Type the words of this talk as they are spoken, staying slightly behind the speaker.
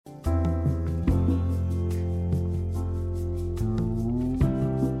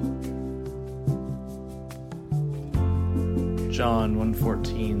John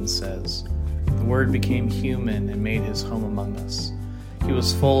 1:14 says, "The Word became human and made his home among us. He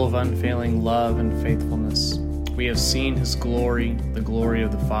was full of unfailing love and faithfulness. We have seen his glory, the glory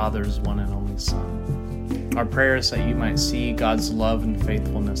of the Father's one and only Son." Our prayer is that you might see God's love and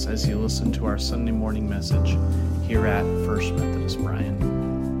faithfulness as you listen to our Sunday morning message here at First Methodist Bryan.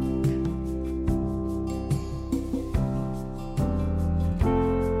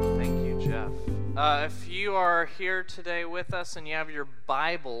 Thank you, Jeff. If you are here today with us and you have your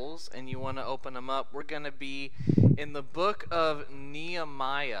Bibles and you want to open them up, we're going to be in the book of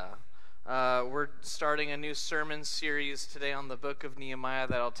Nehemiah. We're starting a new sermon series today on the book of Nehemiah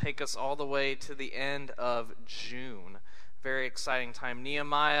that'll take us all the way to the end of June. Very exciting time.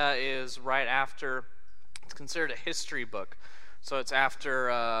 Nehemiah is right after, it's considered a history book. So it's after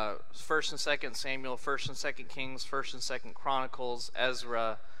 1st and 2nd Samuel, 1st and 2nd Kings, 1st and 2nd Chronicles,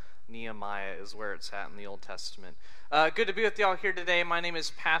 Ezra. Nehemiah is where it's at in the Old Testament. Good to be with y'all here today. My name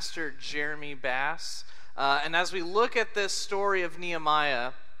is Pastor Jeremy Bass. And as we look at this story of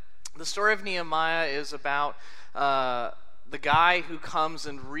Nehemiah, the story of Nehemiah is about the guy who comes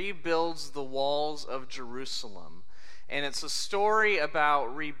and rebuilds the walls of Jerusalem. And it's a story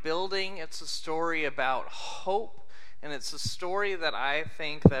about rebuilding, it's a story about hope, and it's a story that I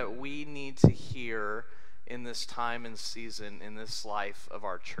think that we need to hear in this time and season, in this life of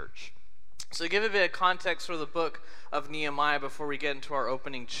our church. So to give a bit of context for the book of Nehemiah before we get into our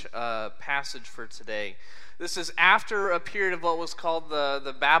opening passage for today. This is after a period of what was called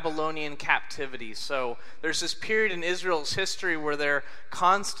the Babylonian captivity. So there's this period in Israel's history where their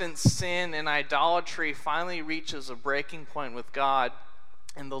constant sin and idolatry finally reaches a breaking point with God.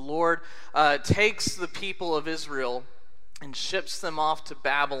 And the Lord takes the people of Israel and ships them off to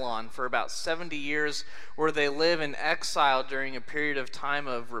Babylon for about 70 years, where they live in exile during a period of time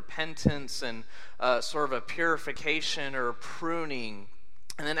of repentance and sort of a purification or pruning.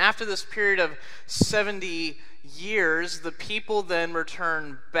 And then after this period of 70 years, the people then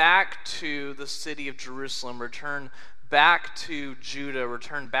return back to the city of Jerusalem, return back to Judah,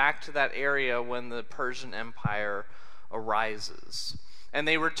 return back to that area when the Persian Empire arises. And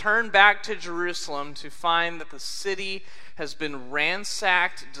they return back to Jerusalem to find that the city has been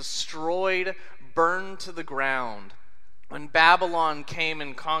ransacked, destroyed, burned to the ground. When Babylon came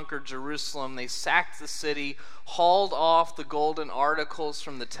and conquered Jerusalem, they sacked the city, hauled off the golden articles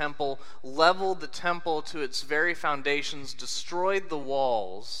from the temple, leveled the temple to its very foundations, destroyed the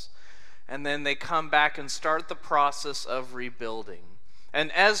walls, and then they come back and start the process of rebuilding.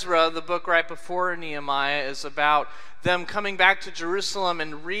 And Ezra, the book right before Nehemiah, is about them coming back to Jerusalem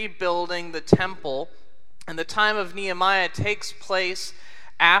and rebuilding the temple. And the time of Nehemiah takes place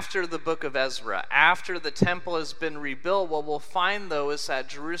after the book of Ezra. After the temple has been rebuilt, what we'll find, though, is that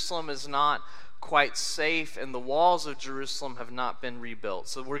Jerusalem is not quite safe and the walls of Jerusalem have not been rebuilt.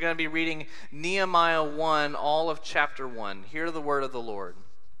 So we're going to be reading Nehemiah 1, all of chapter 1. Hear the word of the Lord.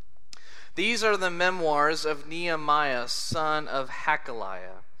 These are the memoirs of Nehemiah, son of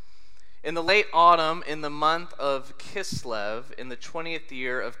Hakaliah. In the late autumn, in the month of Kislev, in the 20th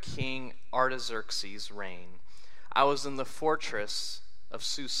year of King Artaxerxes' reign, I was in the fortress of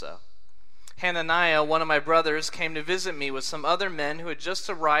Susa. Hananiah, one of my brothers, came to visit me with some other men who had just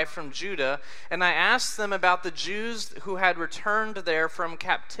arrived from Judah, and I asked them about the Jews who had returned there from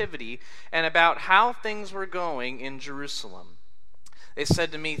captivity and about how things were going in Jerusalem. They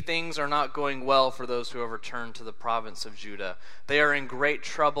said to me, "Things are not going well for those who have returned to the province of Judah. They are in great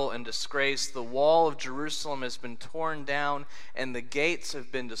trouble and disgrace. The wall of Jerusalem has been torn down, and the gates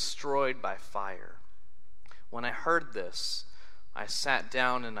have been destroyed by fire." When I heard this, I sat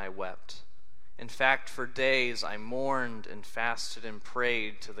down and I wept. In fact, for days I mourned and fasted and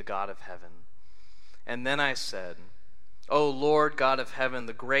prayed to the God of heaven. And then I said, "O Lord God of heaven,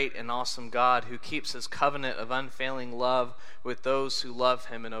 the great and awesome God who keeps his covenant of unfailing love with those who love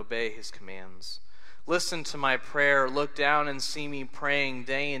him and obey his commands. Listen to my prayer. Look down and see me praying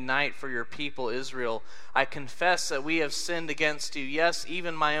day and night for your people Israel. I confess that we have sinned against you. Yes,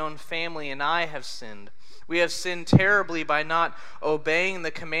 even my own family and I have sinned. We have sinned terribly by not obeying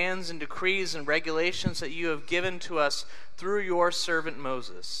the commands and decrees and regulations that you have given to us through your servant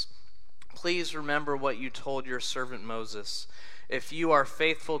Moses. Please remember what you told your servant Moses. If you are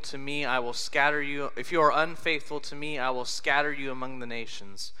faithful to me, I will scatter you. If you are unfaithful to me, I will scatter you among the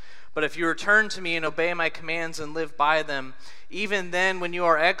nations. But if you return to me and obey my commands and live by them, even then when you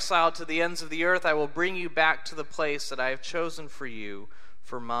are exiled to the ends of the earth, I will bring you back to the place that I have chosen for you,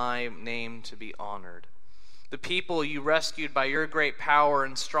 for my name to be honored. The people you rescued by your great power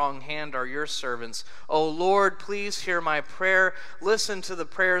and strong hand are your servants. O Lord, please hear my prayer. Listen to the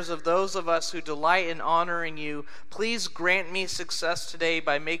prayers of those of us who delight in honoring you. Please grant me success today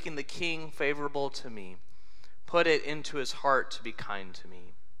by making the king favorable to me. Put it into his heart to be kind to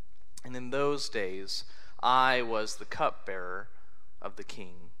me. And in those days, I was the cupbearer of the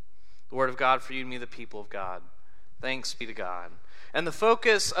king. The word of God for you and me, the people of God. Thanks be to God. And the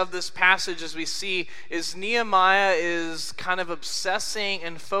focus of this passage, as we see, is Nehemiah is kind of obsessing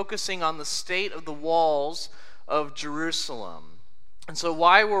and focusing on the state of the walls of Jerusalem. And so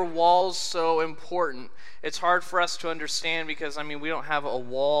why were walls so important? It's hard for us to understand because, we don't have a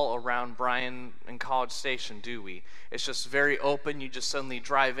wall around Bryan and College Station, do we? It's just very open. You just suddenly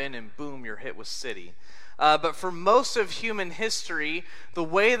drive in and boom, you're hit with city. But for most of human history, the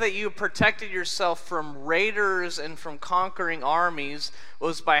way that you protected yourself from raiders and from conquering armies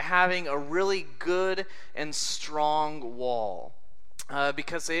was by having a really good and strong wall.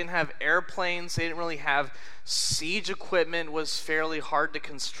 Because they didn't have airplanes, they didn't really have siege equipment, was fairly hard to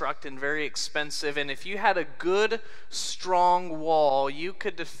construct and very expensive. And if you had a good, strong wall, you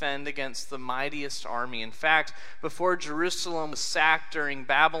could defend against the mightiest army. In fact, before Jerusalem was sacked during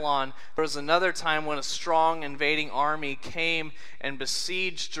Babylon, there was another time when a strong invading army came and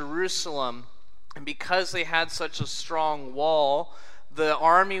besieged Jerusalem. And because they had such a strong wall, the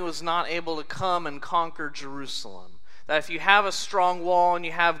army was not able to come and conquer Jerusalem. That if you have a strong wall and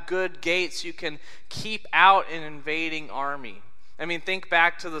you have good gates, you can keep out an invading army. Think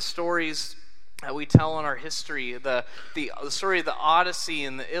back to the stories that we tell in our history, the story of the Odyssey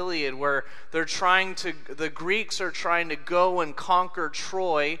and the Iliad, where the Greeks are trying to go and conquer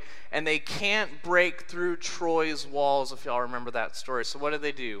Troy, and they can't break through Troy's walls, if y'all remember that story. So what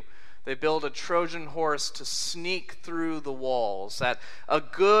do? They build a Trojan horse to sneak through the walls. That a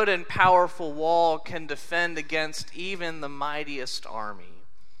good and powerful wall can defend against even the mightiest army.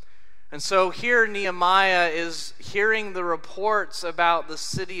 And so here Nehemiah is hearing the reports about the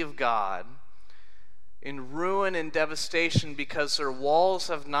city of God in ruin and devastation because their walls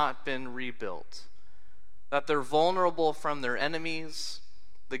have not been rebuilt. That they're vulnerable from their enemies.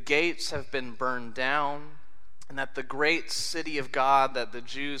 The gates have been burned down. And that the great city of God that the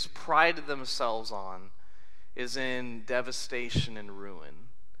Jews prided themselves on is in devastation and ruin.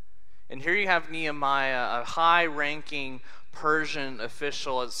 And here you have Nehemiah, a high-ranking Persian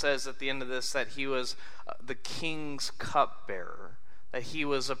official. It says at the end of this that he was the king's cupbearer, that he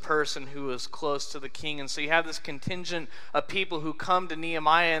was a person who was close to the king. And so you have this contingent of people who come to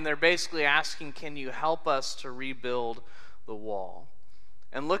Nehemiah, and they're basically asking, can you help us to rebuild the wall?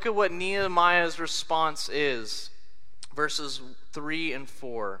 And look at what Nehemiah's response is. Verses 3 and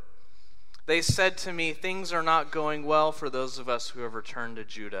 4. They said to me, things are not going well for those of us who have returned to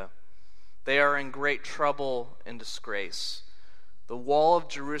Judah. They are in great trouble and disgrace. The wall of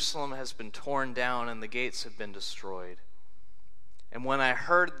Jerusalem has been torn down and the gates have been destroyed. And when I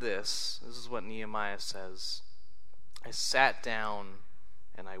heard this is what Nehemiah says, I sat down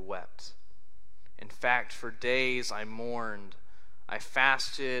and I wept. In fact, for days I mourned. I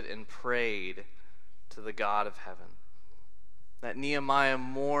fasted and prayed to the God of heaven. That Nehemiah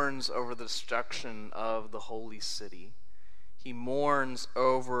mourns over the destruction of the holy city. He mourns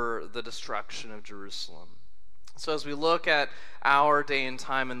over the destruction of Jerusalem. So as we look at our day and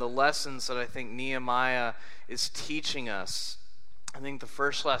time and the lessons that I think Nehemiah is teaching us, I think the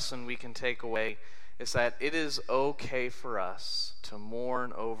first lesson we can take away is that it is okay for us to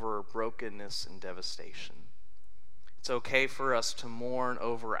mourn over brokenness and devastation. It's okay for us to mourn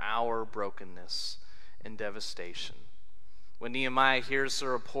over our brokenness and devastation. When Nehemiah hears the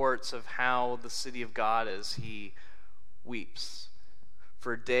reports of how the city of God is, he weeps.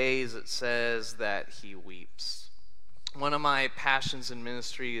 For days it says that he weeps. One of my passions in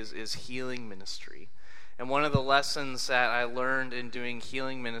ministry is healing ministry. And one of the lessons that I learned in doing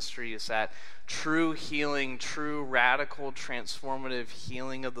healing ministry is that true healing, true radical transformative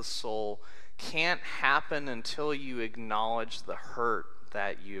healing of the soul can't happen until you acknowledge the hurt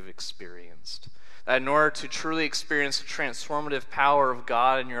that you've experienced. That in order to truly experience the transformative power of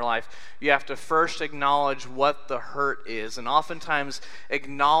God in your life, you have to first acknowledge what the hurt is. And oftentimes,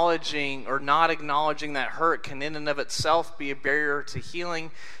 acknowledging or not acknowledging that hurt can in and of itself be a barrier to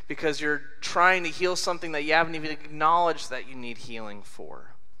healing because you're trying to heal something that you haven't even acknowledged that you need healing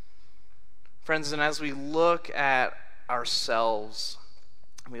for. Friends, and as we look at ourselves,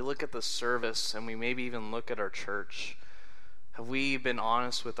 we look at the service, and we maybe even look at our church, have we been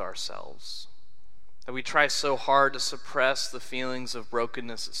honest with ourselves? That we try so hard to suppress the feelings of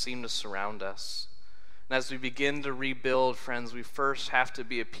brokenness that seem to surround us. And as we begin to rebuild, friends, we first have to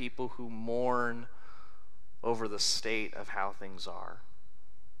be a people who mourn over the state of how things are.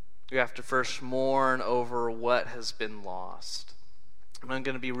 We have to first mourn over what has been lost. I'm going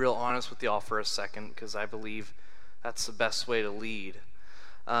to be real honest with y'all for a second because I believe that's the best way to lead.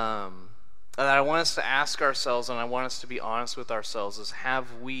 And I want us to ask ourselves, and I want us to be honest with ourselves, is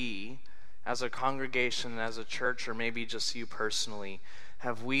have we, as a congregation, as a church, or maybe just you personally,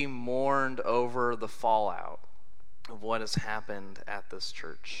 have we mourned over the fallout of what has happened at this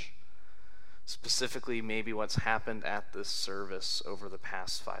church? Specifically, maybe what's happened at this service over the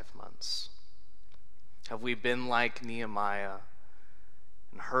past 5 months. Have we been like Nehemiah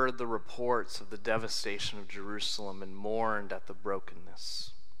and heard the reports of the devastation of Jerusalem and mourned at the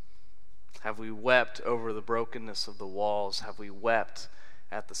brokenness? Have we wept over the brokenness of the walls? Have we wept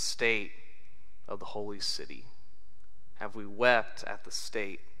at the state of the holy city? Have we wept at the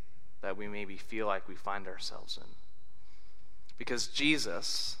state that we maybe feel like we find ourselves in? Because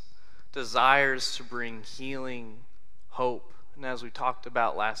Jesus desires to bring healing, hope, and as we talked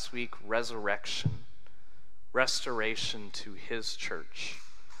about last week, resurrection, restoration to his church.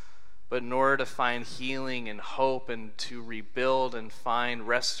 But in order to find healing and hope and to rebuild and find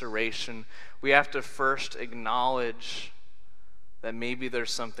restoration, we have to first acknowledge that maybe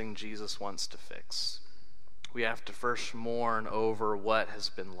there's something Jesus wants to fix. We have to first mourn over what has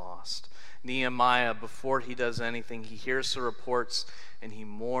been lost. Nehemiah, before he does anything, he hears the reports and he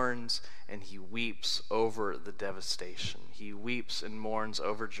mourns and he weeps over the devastation. He weeps and mourns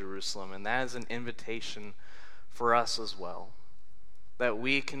over Jerusalem, and that is an invitation for us as well. That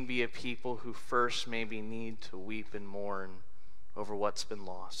we can be a people who first maybe need to weep and mourn over what's been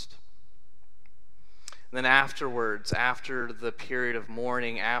lost. And then afterwards, after the period of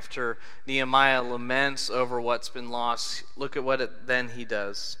mourning, after Nehemiah laments over what's been lost, look at what then he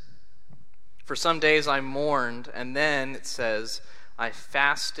does. For some days I mourned, and then it says, I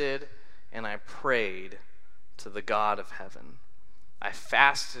fasted and I prayed to the God of heaven. I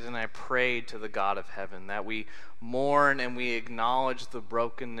fasted and I prayed to the God of heaven, that we mourn and we acknowledge the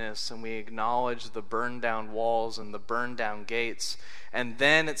brokenness and we acknowledge the burned down walls and the burned down gates. And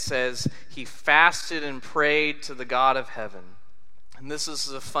then it says he fasted and prayed to the God of heaven. And this is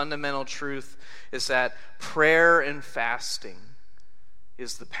the fundamental truth, is that prayer and fasting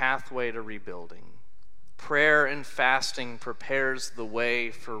is the pathway to rebuilding. Prayer and fasting prepares the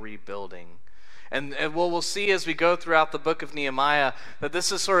way for rebuilding. And what we'll see as we go throughout the book of Nehemiah, that this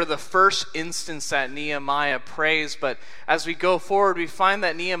is sort of the first instance that Nehemiah prays. But as we go forward, we find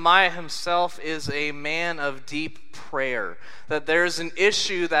that Nehemiah himself is a man of deep prayer. That there's an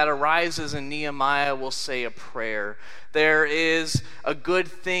issue that arises and Nehemiah will say a prayer. There is a good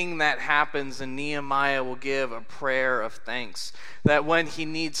thing that happens and Nehemiah will give a prayer of thanks. That when he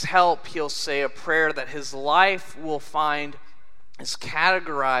needs help, he'll say a prayer that his life will find is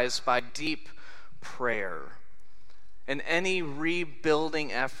categorized by deep prayer. And any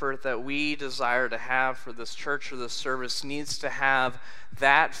rebuilding effort that we desire to have for this church or this service needs to have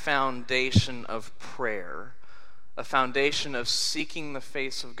that foundation of prayer, a foundation of seeking the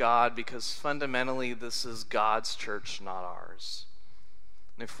face of God, because fundamentally this is God's church, not ours.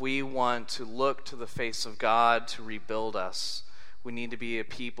 And if we want to look to the face of God to rebuild us, we need to be a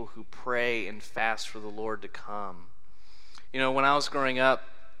people who pray and fast for the Lord to come. You know, when I was growing up,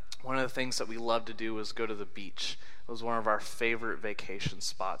 one of the things that we loved to do was go to the beach. It was one of our favorite vacation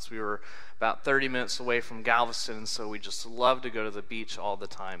spots. We were about 30 minutes away from Galveston, and so we just loved to go to the beach all the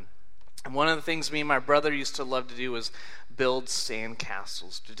time. And one of the things me and my brother used to love to do was build sand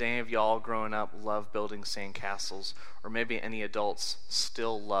castles. Did any of y'all growing up love building sand castles? Or maybe any adults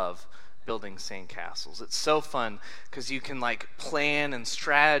still love building sand castles? It's so fun because you can like plan and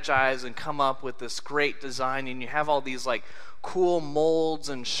strategize and come up with this great design, and you have all these like cool molds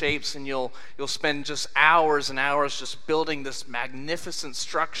and shapes, and you'll spend just hours and hours just building this magnificent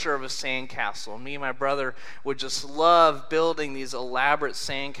structure of a sandcastle. And me and my brother would just love building these elaborate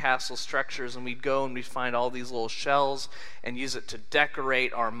sandcastle structures, and we'd go and we'd find all these little shells and use it to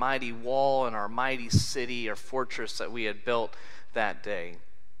decorate our mighty wall and our mighty city or fortress that we had built that day.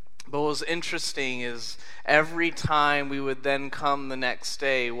 But what was interesting is every time we would then come the next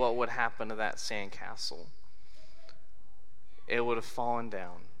day, what would happen to that sandcastle? It would have fallen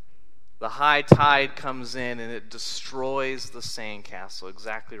down. The high tide comes in and it destroys the sandcastle.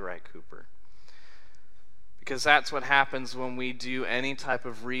 Exactly right, Cooper. Because that's what happens when we do any type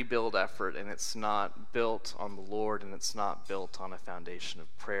of rebuild effort and it's not built on the Lord and it's not built on a foundation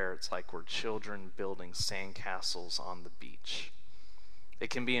of prayer. It's like we're children building sandcastles on the beach. It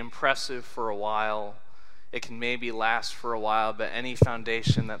can be impressive for a while. It can maybe last for a while, but any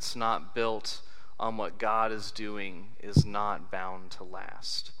foundation that's not built on what God is doing is not bound to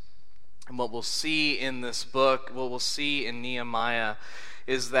last. And what we'll see in this book, what we'll see in Nehemiah,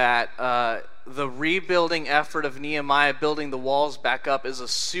 is that the rebuilding effort of Nehemiah, building the walls back up, is a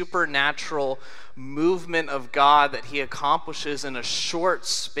supernatural movement of God that he accomplishes in a short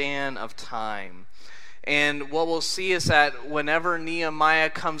span of time. And what we'll see is that whenever Nehemiah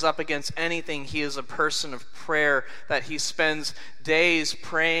comes up against anything, he is a person of prayer, that he spends days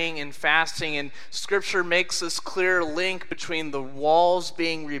praying and fasting. And Scripture makes this clear link between the walls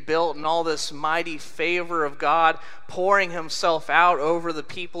being rebuilt and all this mighty favor of God pouring himself out over the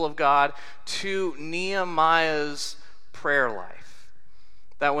people of God to Nehemiah's prayer life.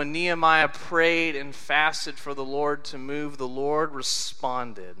 That when Nehemiah prayed and fasted for the Lord to move, the Lord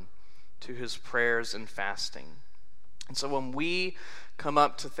responded to his prayers and fasting. And so when we come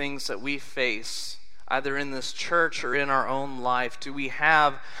up to things that we face, either in this church or in our own life, do we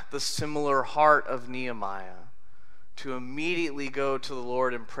have the similar heart of Nehemiah to immediately go to the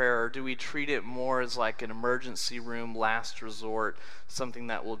Lord in prayer, or do we treat it more as like an emergency room, last resort, something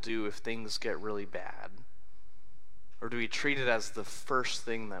that we'll do if things get really bad? Or do we treat it as the first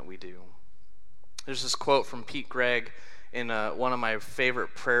thing that we do? There's this quote from Pete Greig in one of my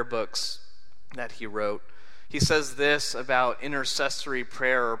favorite prayer books that he wrote. He says this about intercessory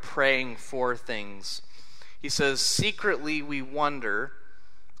prayer, or praying for things. He says, "Secretly we wonder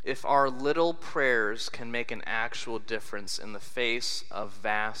if our little prayers can make an actual difference in the face of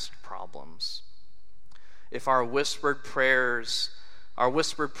vast problems. If our whispered prayers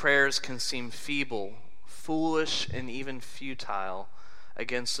can seem feeble, foolish, and even futile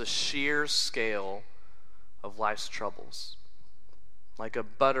against the sheer scale of life's troubles, like a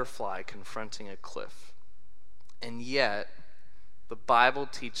butterfly confronting a cliff. And yet, the Bible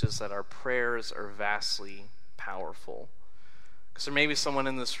teaches that our prayers are vastly powerful." Because there may be someone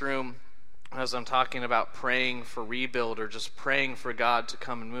in this room, as I'm talking about praying for rebuild or just praying for God to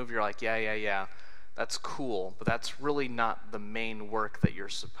come and move, you're like, yeah, that's cool, but that's really not the main work that you're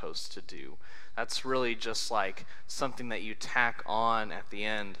supposed to do. That's really just like something that you tack on at the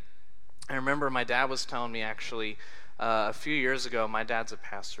end. I remember my dad was telling me, actually, a few years ago. My dad's a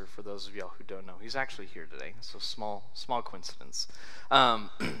pastor, for those of y'all who don't know. He's actually here today, so small coincidence.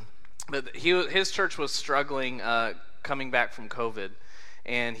 But his church was struggling coming back from COVID,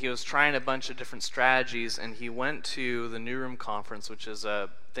 and he was trying a bunch of different strategies, and he went to the New Room Conference, which is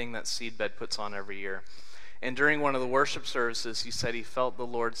a thing that Seedbed puts on every year. And during one of the worship services, he said he felt the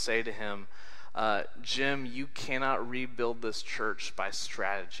Lord say to him, "Jim, you cannot rebuild this church by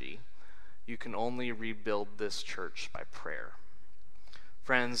strategy. You can only rebuild this church by prayer."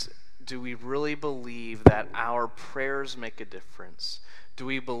 Friends, do we really believe that our prayers make a difference? Do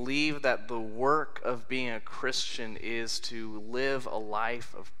we believe that the work of being a Christian is to live a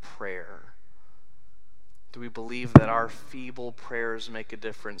life of prayer? Do we believe that our feeble prayers make a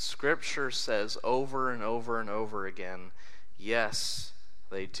difference? Scripture says over and over and over again, yes,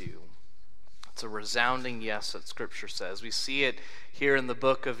 they do. It's a resounding yes that Scripture says. We see it here in the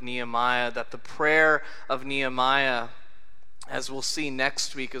book of Nehemiah, that the prayer of Nehemiah, as we'll see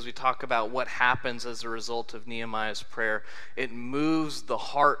next week as we talk about what happens as a result of Nehemiah's prayer, it moves the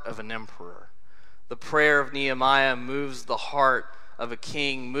heart of an emperor. The prayer of Nehemiah moves the heart of a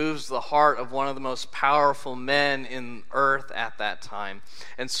king, moves the heart of one of the most powerful men in earth at that time.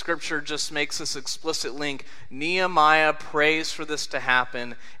 And Scripture just makes this explicit link. Nehemiah prays for this to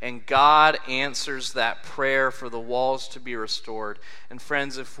happen, and God answers that prayer for the walls to be restored. And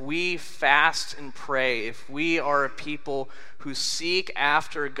friends, if we fast and pray, if we are a people who seek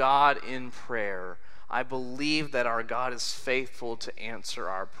after God in prayer, I believe that our God is faithful to answer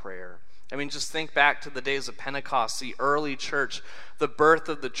our prayer. I mean, just think back to the days of Pentecost, the early church, the birth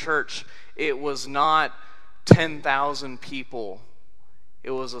of the church. It was not 10,000 people.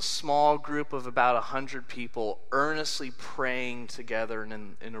 It was a small group of about 100 people earnestly praying together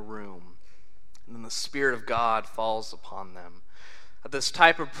in a room. And then the Spirit of God falls upon them. This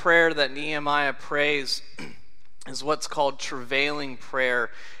type of prayer that Nehemiah prays is what's called travailing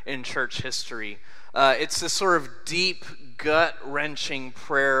prayer in church history. It's this sort of deep, gut-wrenching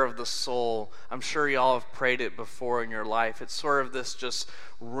prayer of the soul. I'm sure y'all have prayed it before in your life. It's sort of this just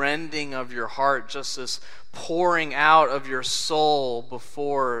rending of your heart, just this pouring out of your soul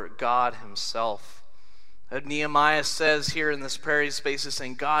before God himself. Nehemiah says here in this prayer, he's basically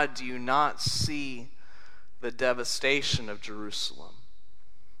saying, God, do you not see the devastation of Jerusalem?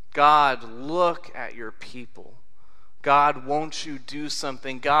 God, look at your people. God, won't you do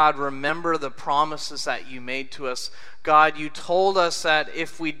something? God, remember the promises that you made to us. God, you told us that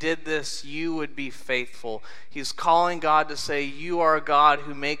if we did this, you would be faithful. He's calling God to say, you are a God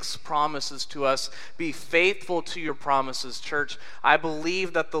who makes promises to us. Be faithful to your promises, church. I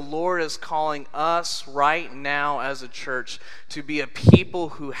believe that the Lord is calling us right now as a church to be a people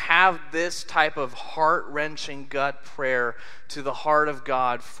who have this type of heart-wrenching gut prayer to the heart of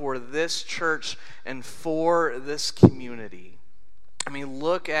God for this church and for this community. I mean,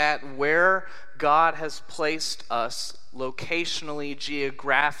 look at where God has placed us locationally,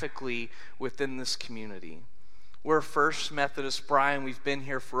 geographically within this community. We're First Methodist Bryan. We've been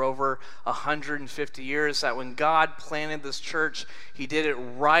here for over 150 years. That when God planted this church, he did it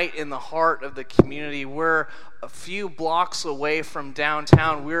right in the heart of the community. We're a few blocks away from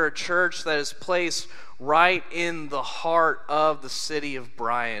downtown. We're a church that is placed right in the heart of the city of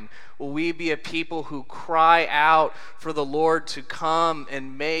Bryan. Will we be a people who cry out for the Lord to come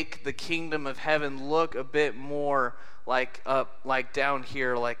and make the kingdom of heaven look a bit more like down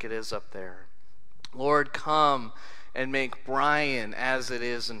here, like it is up there? Lord, come and make Bryan as it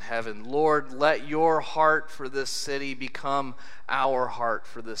is in heaven. Lord, let your heart for this city become our heart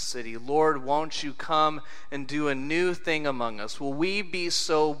for this city. Lord, won't you come and do a new thing among us? Will we be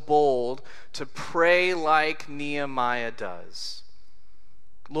so bold to pray like Nehemiah does?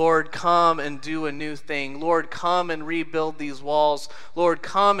 Lord, come and do a new thing. Lord, come and rebuild these walls. Lord,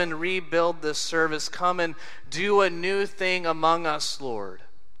 come and rebuild this service. Come and do a new thing among us, Lord.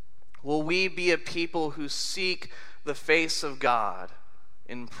 Will we be a people who seek the face of God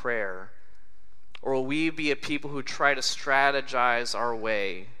in prayer? Or will we be a people who try to strategize our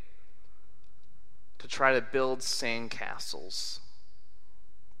way to try to build sandcastles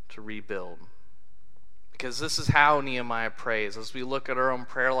to rebuild? Because this is how Nehemiah prays. As we look at our own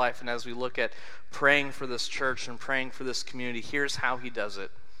prayer life and as we look at praying for this church and praying for this community, here's how he does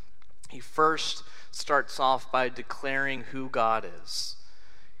it. He first starts off by declaring who God is.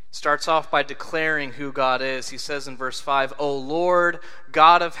 Starts off by declaring who God is. He says in verse 5, O Lord,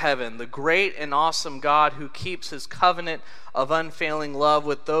 God of heaven, the great and awesome God who keeps his covenant of unfailing love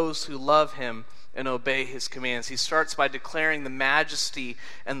with those who love him and obey his commands. He starts by declaring the majesty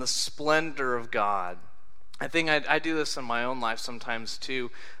and the splendor of God. I think I do this in my own life sometimes too,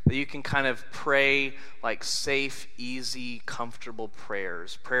 that you can kind of pray like safe, easy, comfortable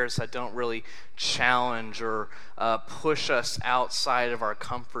prayers that don't really challenge or push us outside of our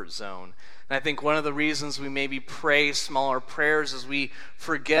comfort zone. And I think one of the reasons we maybe pray smaller prayers is we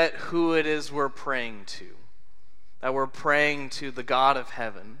forget who it is we're praying to. That we're praying to the God of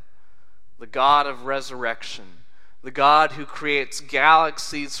heaven, the God of resurrection, the God who creates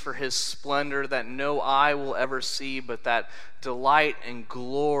galaxies for his splendor that no eye will ever see, but that delight and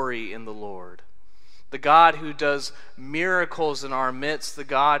glory in the Lord. The God who does miracles in our midst, the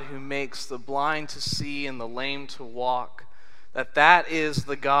God who makes the blind to see and the lame to walk. That is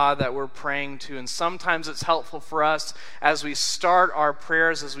the God that we're praying to. And sometimes it's helpful for us as we start our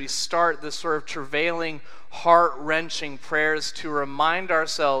prayers, as we start this sort of travailing, heart-wrenching prayers, to remind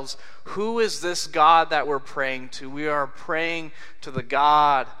ourselves, who is this God that we're praying to? We are praying to the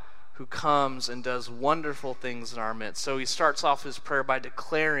God who comes and does wonderful things in our midst. So he starts off his prayer by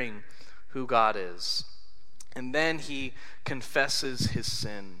declaring who God is. And then he confesses his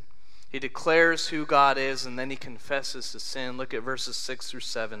sin. He declares who God is, and then he confesses his sin. Look at verses 6 through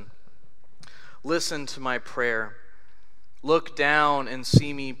 7. Listen to my prayer. Look down and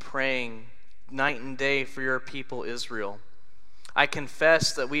see me praying night and day for your people Israel. I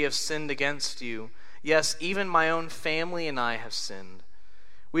confess that we have sinned against you. Yes, even my own family and I have sinned.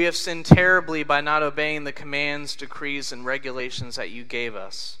 We have sinned terribly by not obeying the commands, decrees, and regulations that you gave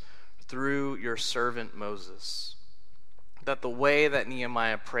us through your servant Moses. That the way that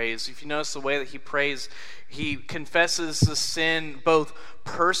Nehemiah prays, if you notice the way that he prays, he confesses the sin both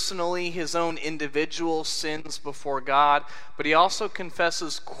personally, his own individual sins before God, but he also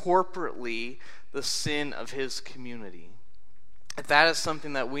confesses corporately the sin of his community. That is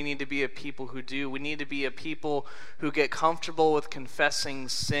something that we need to be a people who do. We need to be a people who get comfortable with confessing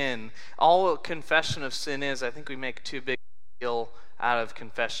sin. All confession of sin is, I think we make too big a deal out of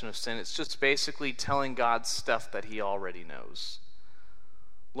confession of sin. It's just basically telling God stuff that he already knows.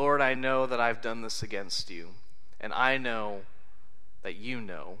 Lord, I know that I've done this against you, and I know that you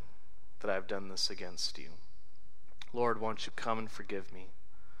know that I've done this against you. Lord, won't you come and forgive me?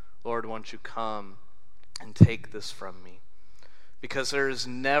 Lord, won't you come and take this from me? Because there is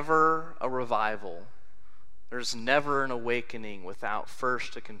never a revival, there's never an awakening without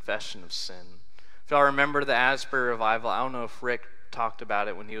first a confession of sin. If y'all remember the Asbury revival, I don't know if Rick talked about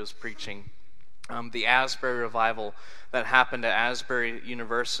it when he was preaching. the Asbury revival that happened at Asbury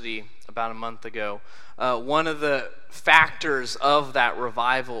University about a month ago. One of the factors of that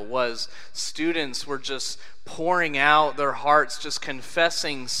revival was students were just pouring out their hearts, just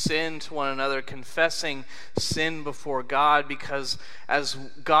confessing sin to one another, confessing sin before God, because as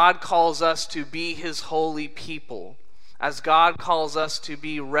God calls us to be his holy people, as God calls us to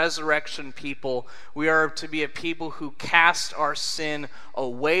be resurrection people, we are to be a people who cast our sin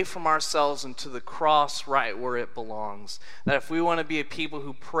away from ourselves and to the cross right where it belongs. That if we want to be a people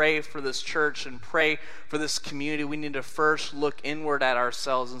who pray for this church and pray for this community, we need to first look inward at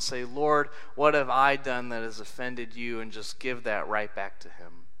ourselves and say, Lord, what have I done that has offended you? And just give that right back to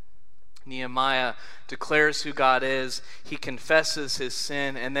him. Nehemiah declares who God is. He confesses his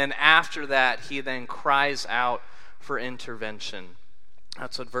sin. And then after that, he then cries out for intervention.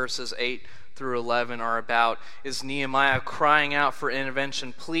 That's what verses 8 through 11 are about, is Nehemiah crying out for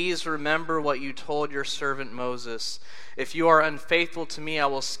intervention. Please remember what you told your servant Moses. If you are unfaithful to me, I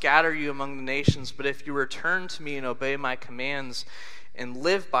will scatter you among the nations. But if you return to me and obey my commands and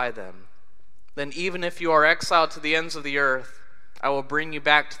live by them, then even if you are exiled to the ends of the earth, I will bring you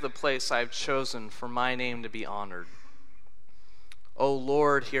back to the place I have chosen for my name to be honored. O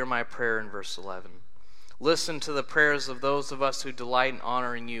Lord, hear my prayer in verse 11. Listen to the prayers of those of us who delight in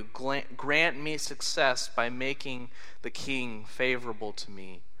honoring you. Grant me success by making the king favorable to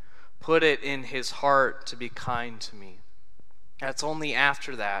me. Put it in his heart to be kind to me. That's only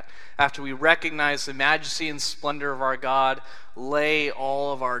after that, after we recognize the majesty and splendor of our God, lay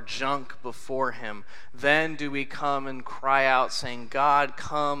all of our junk before him, then do we come and cry out saying, God,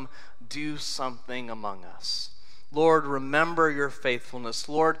 come do something among us. Lord, remember your faithfulness.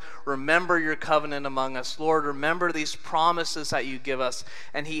 Lord, remember your covenant among us. Lord, remember these promises that you give us.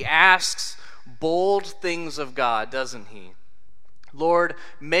 And he asks bold things of God, doesn't he? Lord,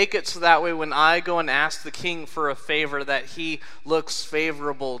 make it so that way when I go and ask the king for a favor that he looks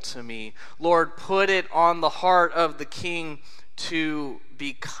favorable to me. Lord, put it on the heart of the king to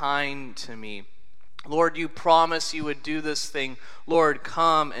be kind to me. Lord, you promised you would do this thing. Lord,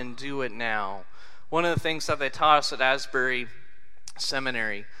 come and do it now. One of the things that they taught us at Asbury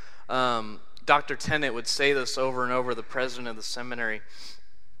Seminary, Dr. Tennant would say this over and over, the president of the seminary.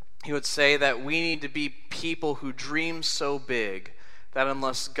 He would say that we need to be people who dream so big that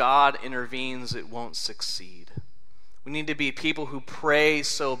unless God intervenes, it won't succeed. We need to be people who pray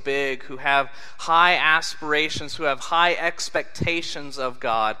so big, who have high aspirations, who have high expectations of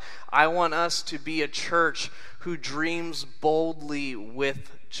God. I want us to be a church who dreams boldly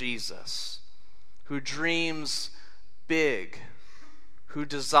with Jesus, who dreams big, who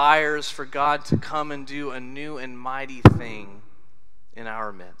desires for God to come and do a new and mighty thing in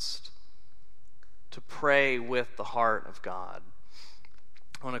our midst, to pray with the heart of God.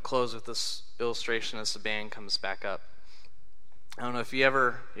 I want to close with this illustration as the band comes back up. I don't know if you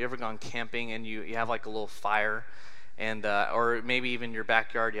ever gone camping and you have like a little fire, and or maybe even your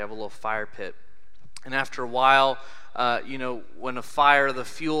backyard you have a little fire pit. And after a while, when a fire, the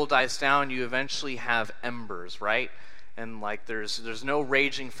fuel dies down, you eventually have embers, right? And like there's no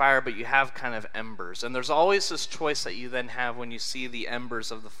raging fire, but you have kind of embers. And there's always this choice that you then have when you see the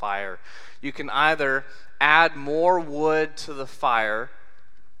embers of the fire. You can either add more wood to the fire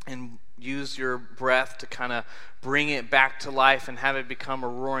and use your breath to kind of bring it back to life and have it become a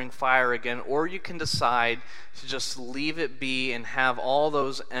roaring fire again, or you can decide to just leave it be and have all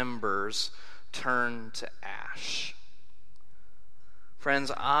those embers turn to ash.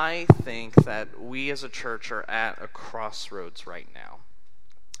 Friends, I think that we as a church are at a crossroads right now.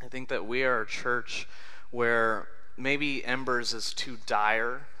 I think that we are a church where maybe embers is too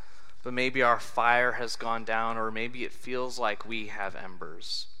dire, but maybe our fire has gone down, or maybe it feels like we have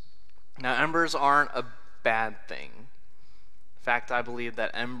embers. Now, embers aren't a bad thing. In fact, I believe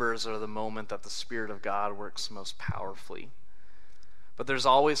that embers are the moment that the Spirit of God works most powerfully. But there's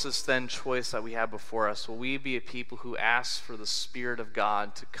always this then choice that we have before us. Will we be a people who ask for the Spirit of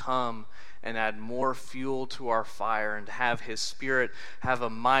God to come and add more fuel to our fire and have His Spirit have a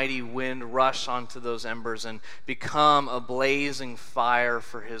mighty wind rush onto those embers and become a blazing fire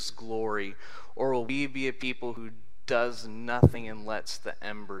for His glory? Or will we be a people who does nothing and lets the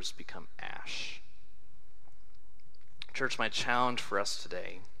embers become ash? Church, my challenge for us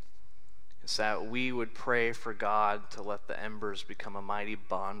today is that we would pray for God to let the embers become a mighty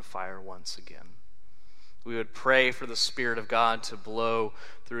bonfire once again. We would pray for the Spirit of God to blow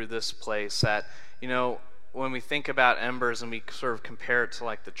through this place. That, when we think about embers and we sort of compare it to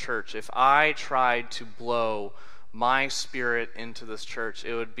like the church, if I tried to blow my spirit into this church,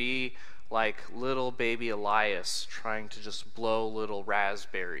 it would be like little baby Elias trying to just blow little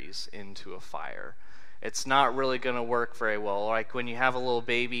raspberries into a fire. It's not really going to work very well. Like when you have a little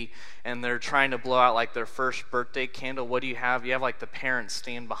baby and they're trying to blow out like their first birthday candle, what do you have? You have like the parents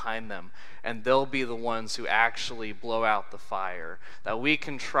stand behind them, and they'll be the ones who actually blow out the fire. That we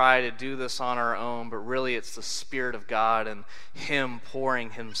can try to do this on our own, but really it's the Spirit of God and Him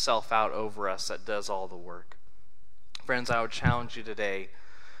pouring Himself out over us that does all the work. Friends, I would challenge you today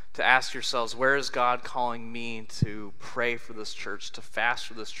to ask yourselves, where is God calling me to pray for this church, to fast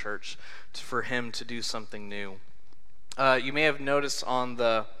for this church, for Him to do something new? You may have noticed on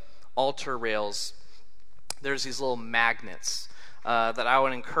the altar rails, there's these little magnets that I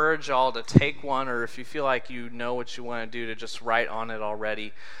would encourage y'all to take one, or if you feel like you know what you want to do, to just write on it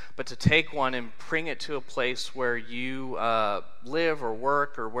already, but to take one and bring it to a place where you live or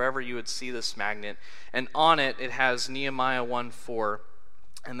work or wherever you would see this magnet. And on it, it has Nehemiah 1:4.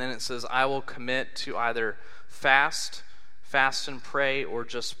 And then it says, I will commit to either fast and pray, or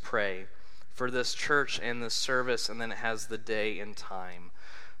just pray for this church and this service. And then it has the day and time.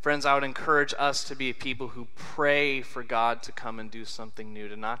 Friends, I would encourage us to be people who pray for God to come and do something new,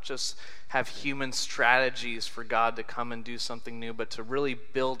 to not just have human strategies for God to come and do something new, but to really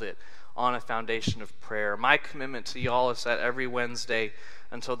build it on a foundation of prayer. My commitment to y'all is that every Wednesday,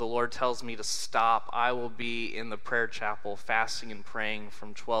 until the Lord tells me to stop, I will be in the prayer chapel fasting and praying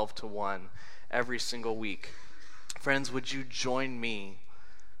from 12 to 1 every single week. Friends, would you join me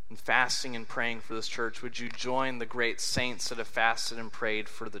in fasting and praying for this church? Would you join the great saints that have fasted and prayed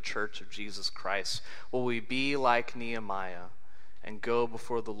for the church of Jesus Christ? Will we be like Nehemiah and go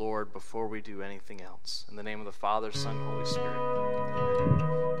before the Lord before we do anything else? In the name of the Father, Son, and Holy Spirit. Amen.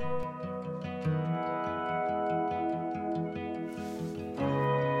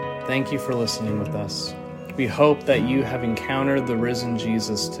 Thank you for listening with us. We hope that you have encountered the risen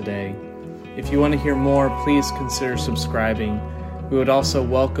Jesus today. If you want to hear more, please consider subscribing. We would also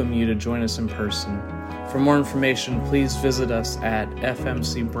welcome you to join us in person. For more information, please visit us at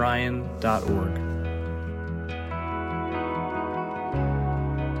fmcbryan.org.